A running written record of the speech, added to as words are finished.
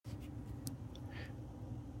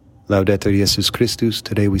Laudetur Jesus Christus.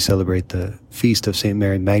 Today we celebrate the feast of St.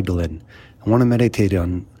 Mary Magdalene. I want to meditate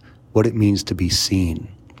on what it means to be seen.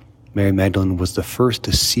 Mary Magdalene was the first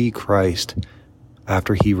to see Christ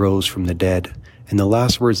after he rose from the dead. And the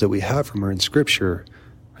last words that we have from her in Scripture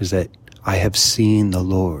is that, I have seen the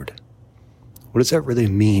Lord. What does that really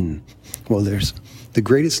mean? Well, there's the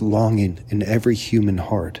greatest longing in every human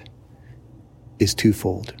heart is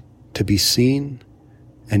twofold: to be seen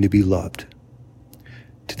and to be loved.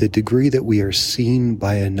 To the degree that we are seen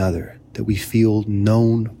by another, that we feel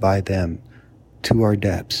known by them to our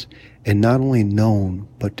depths, and not only known,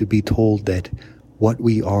 but to be told that what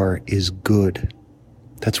we are is good.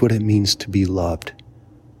 That's what it means to be loved.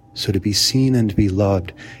 So to be seen and to be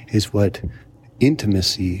loved is what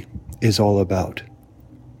intimacy is all about.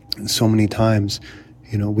 And so many times,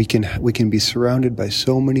 we can be surrounded by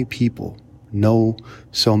so many people, know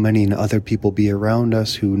so many and other people be around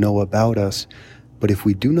us who know about us. But if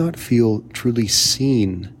we do not feel truly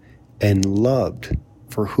seen and loved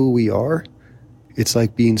for who we are, it's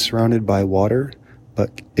like being surrounded by water,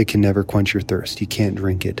 but it can never quench your thirst. You can't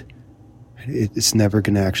drink it. It's never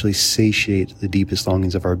going to actually satiate the deepest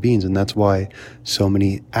longings of our beings. And that's why so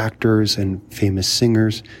many actors and famous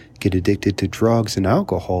singers get addicted to drugs and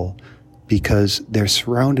alcohol, because they're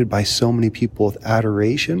surrounded by so many people with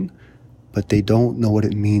adoration, but they don't know what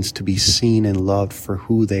it means to be seen and loved for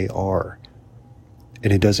who they are.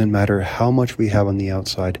 And it doesn't matter how much we have on the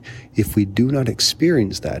outside. If we do not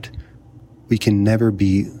experience that, we can never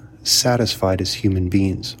be satisfied as human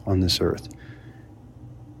beings on this earth.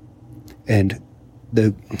 And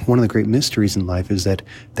one of the great mysteries in life is that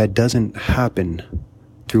doesn't happen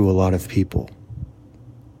through a lot of people.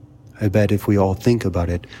 I bet if we all think about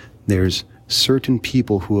it, there's certain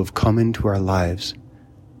people who have come into our lives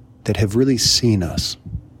that have really seen us,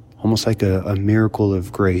 almost like a miracle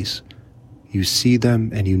of grace. You see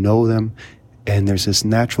them and you know them, and there's this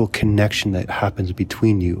natural connection that happens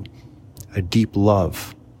between you, a deep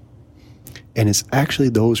love. And it's actually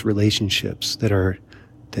those relationships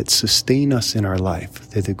that sustain us in our life.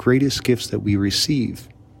 They're the greatest gifts that we receive,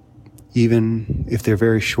 even if they're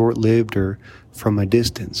very short-lived or from a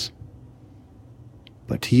distance.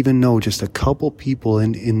 But to even know just a couple people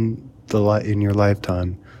in your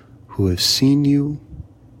lifetime who have seen you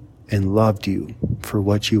and loved you for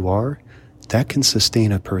what you are, that can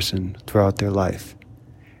sustain a person throughout their life.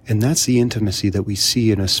 And that's the intimacy that we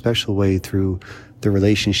see in a special way through the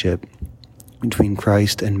relationship between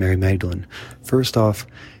Christ and Mary Magdalene. First off,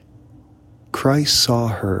 Christ saw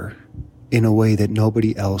her in a way that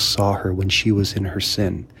nobody else saw her when she was in her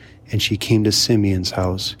sin. And she came to Simeon's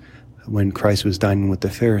house when Christ was dining with the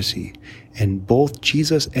Pharisee. And both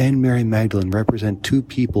Jesus and Mary Magdalene represent two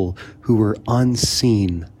people who were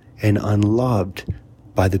unseen and unloved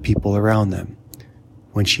by the people around them.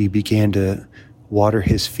 When she began to water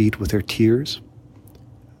his feet with her tears,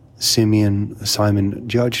 Simon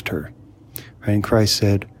judged her. Right? And Christ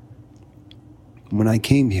said, when I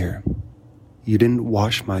came here, you didn't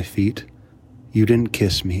wash my feet, you didn't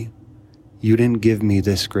kiss me, you didn't give me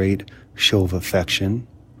this great show of affection.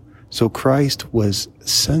 So Christ was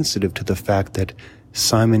sensitive to the fact that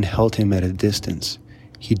Simon held him at a distance.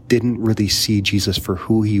 He didn't really see Jesus for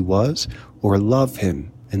who he was or love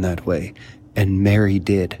him in that way. And Mary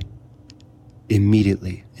did.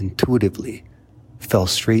 Immediately, intuitively, fell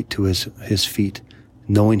straight to his feet,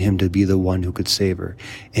 knowing him to be the one who could save her.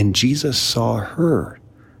 And Jesus saw her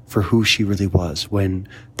for who she really was, when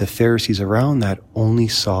the Pharisees around that only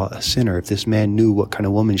saw a sinner. If this man knew what kind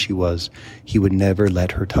of woman she was, he would never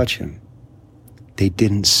let her touch him. They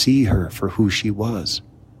didn't see her for who she was.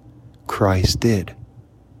 Christ did.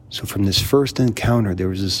 So from this first encounter, there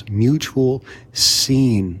was this mutual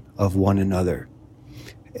seeing of one another.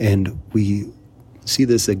 And we see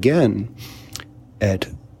this again at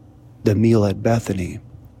the meal at Bethany,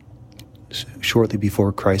 shortly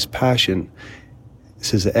before Christ's passion. It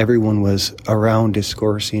says that everyone was around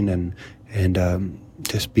discoursing and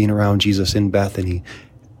just being around Jesus in Bethany.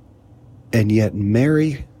 And yet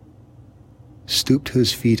Mary stooped to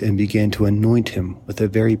his feet and began to anoint him with a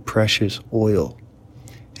very precious oil.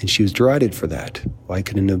 And she was derided for that. Why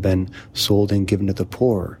couldn't it have been sold and given to the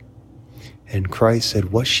poor? And Christ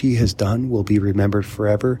said, what she has done will be remembered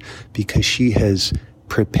forever, because she has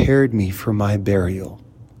prepared me for my burial.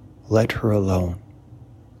 Let her alone.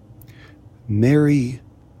 Mary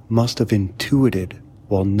must have intuited,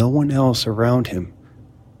 while no one else around him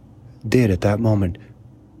did at that moment,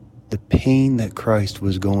 the pain that Christ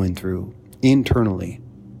was going through internally.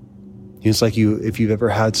 It's like if you've ever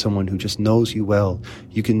had someone who just knows you well,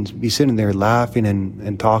 you can be sitting there laughing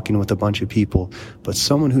and talking with a bunch of people, but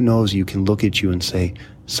someone who knows you can look at you and say,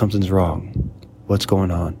 something's wrong. What's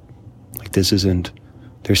going on? Like,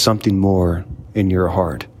 there's something more in your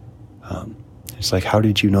heart. It's like, how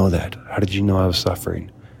did you know that? How did you know I was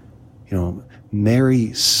suffering?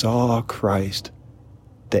 Mary saw Christ,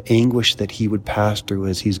 the anguish that he would pass through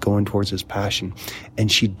as he's going towards his passion,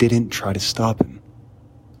 and she didn't try to stop him.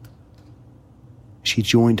 She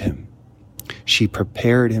joined him. She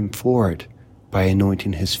prepared him for it by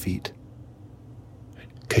anointing his feet,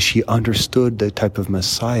 because she understood the type of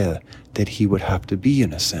Messiah that he would have to be,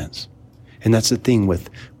 in a sense. And that's the thing, with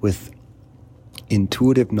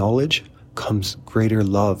intuitive knowledge comes greater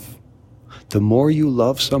love. The more you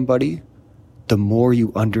love somebody, the more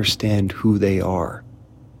you understand who they are.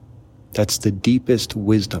 That's the deepest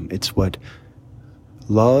wisdom. It's what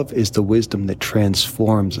love is, the wisdom that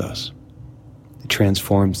transforms us. It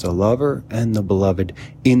transforms the lover and the beloved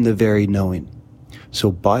in the very knowing.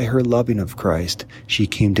 So by her loving of Christ, she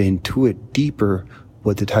came to intuit deeper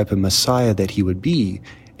what the type of Messiah that he would be,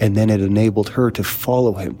 and then it enabled her to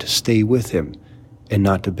follow him, to stay with him, and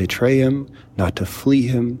not to betray him, not to flee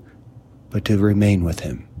him, but to remain with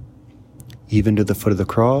him, even to the foot of the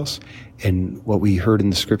cross. And what we heard in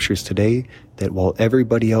the scriptures today, that while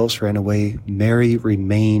everybody else ran away, Mary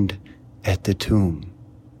remained at the tomb.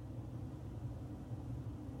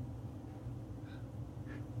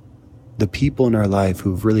 The people in our life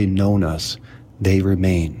who've really known us, they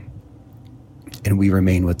remain, and we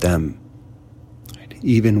remain with them.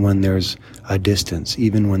 Even when there's a distance,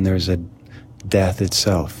 even when there's a death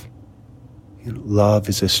itself. Love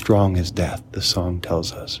is as strong as death, the song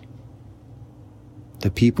tells us.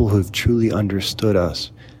 The people who've truly understood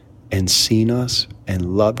us and seen us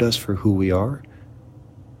and loved us for who we are,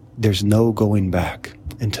 there's no going back.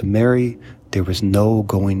 And to Mary, there was no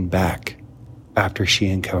going back after she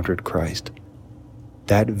encountered Christ.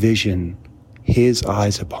 That vision, his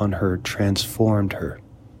eyes upon her, transformed her,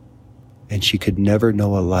 and she could never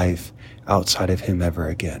know a life outside of him ever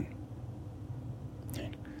again.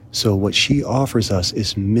 So what she offers us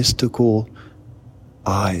is mystical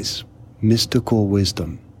eyes, mystical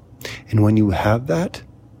wisdom. And when you have that,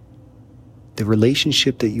 the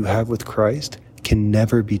relationship that you have with Christ can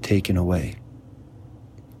never be taken away.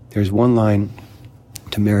 There's one line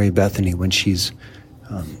to Mary Bethany when she's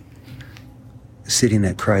sitting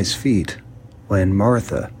at Christ's feet, when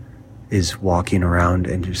Martha is walking around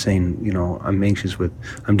and just saying,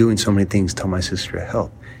 I'm doing so many things, tell my sister to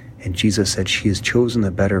help. And Jesus said, she has chosen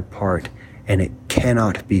the better part, and it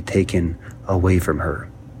cannot be taken away from her.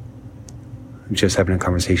 I'm just having a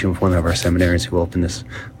conversation with one of our seminarians who opened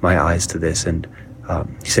my eyes to this, and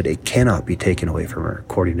he said it cannot be taken away from her,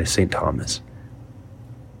 according to St. Thomas.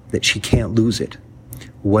 That she can't lose it.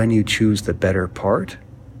 When you choose the better part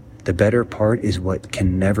is what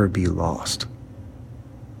can never be lost.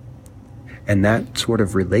 And that sort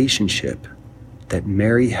of relationship that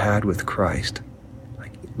Mary had with Christ,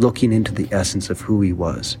 like looking into the essence of who he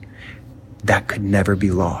was, that could never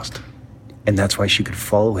be lost. And that's why she could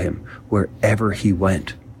follow him wherever he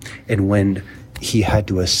went. And when he had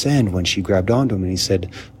to ascend, when she grabbed onto him and he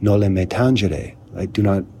said, "Nole me tangere," like, do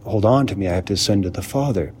not hold on to me, I have to ascend to the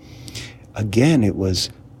Father. Again, it was,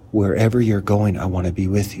 wherever you're going, I want to be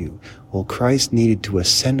with you. Well, Christ needed to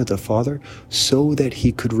ascend to the Father so that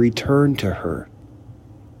he could return to her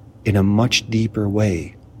in a much deeper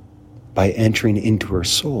way by entering into her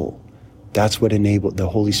soul. That's what the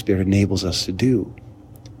Holy Spirit enables us to do.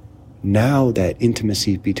 Now that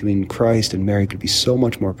intimacy between Christ and Mary could be so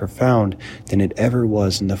much more profound than it ever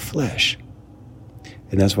was in the flesh.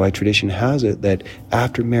 And that's why tradition has it that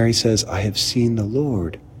after Mary says, "I have seen the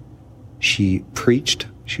Lord," she preached.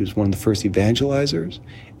 She was one of the first evangelizers,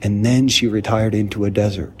 and then she retired into a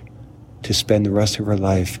desert to spend the rest of her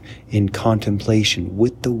life in contemplation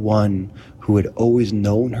with the one who had always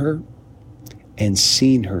known her and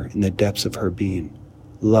seen her in the depths of her being,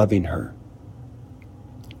 loving her.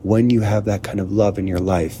 When you have that kind of love in your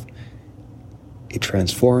life, it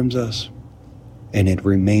transforms us and it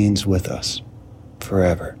remains with us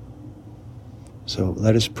forever. So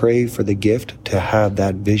let us pray for the gift to have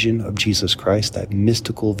that vision of Jesus Christ, that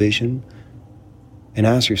mystical vision. And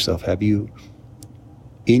ask yourself, in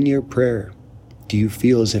your prayer, do you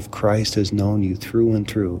feel as if Christ has known you through and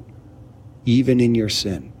through, even in your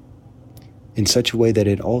sin, in such a way that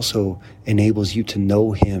it also enables you to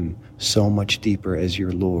know him so much deeper as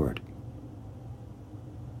your Lord?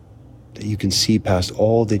 That you can see past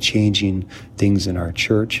all the changing things in our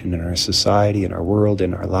church and in our society, in our world,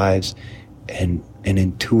 in our lives, and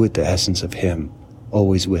intuit the essence of him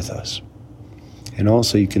always with us. And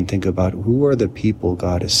also you can think about, who are the people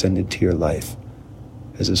God has sent into your life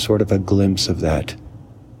as a sort of a glimpse of that,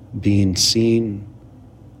 being seen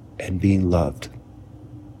and being loved.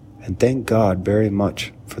 And thank God very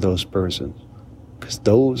much for those persons, because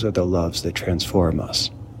those are the loves that transform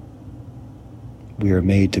us. We are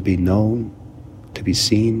made to be known, to be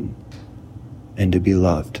seen, and to be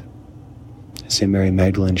loved. St. Mary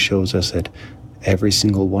Magdalene shows us that every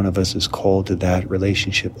single one of us is called to that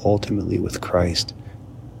relationship ultimately with Christ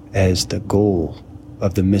as the goal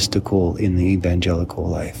of the mystical in the evangelical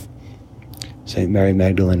life. St. Mary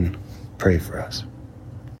Magdalene, pray for us.